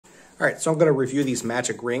All right, so I'm gonna review these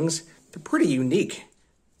magic rings. They're pretty unique,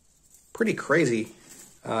 pretty crazy.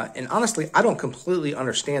 And honestly, I don't completely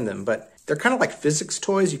understand them, but they're kind of like physics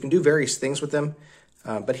toys. You can do various things with them.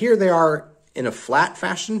 But here they are in a flat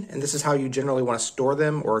fashion, and this is how you generally want to store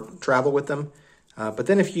them or travel with them. But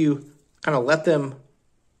then if you kind of let them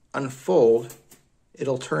unfold,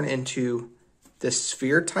 it'll turn into this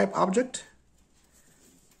sphere type object,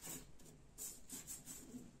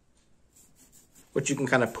 which you can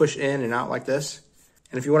kind of push in and out like this.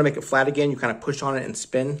 And if you want to make it flat again, you kind of push on it and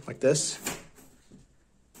spin like this.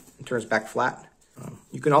 It turns back flat.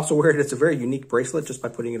 You can also wear it as a very unique bracelet just by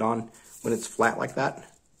putting it on when it's flat like that.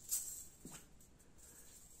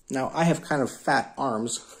 Now, I have kind of fat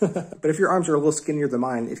arms, but if your arms are a little skinnier than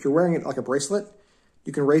mine, if you're wearing it like a bracelet,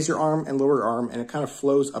 you can raise your arm and lower your arm, and it kind of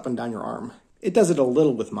flows up and down your arm. It does it a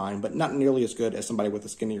little with mine, but not nearly as good as somebody with a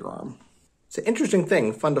skinnier arm. It's an interesting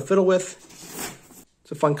thing, fun to fiddle with.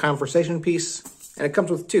 It's a fun conversation piece, and it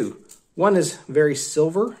comes with two. One is very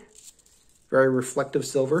silver, very reflective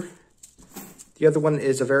silver. The other one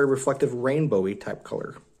is a very reflective rainbowy type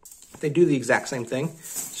color. They do the exact same thing,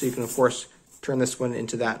 so you can, of course, turn this one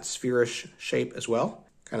into that spherish shape as well.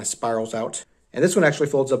 Kind of spirals out. And this one actually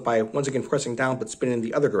folds up by, once again, pressing down, but spinning in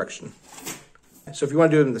the other direction. So if you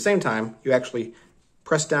want to do it at the same time, you actually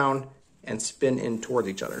press down and spin in towards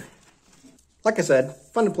each other. Like I said,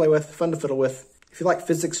 fun to play with, fun to fiddle with. If you like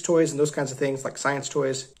physics toys and those kinds of things, like science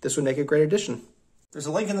toys, this would make a great addition. There's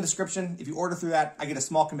a link in the description. If you order through that, I get a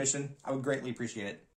small commission. I would greatly appreciate it.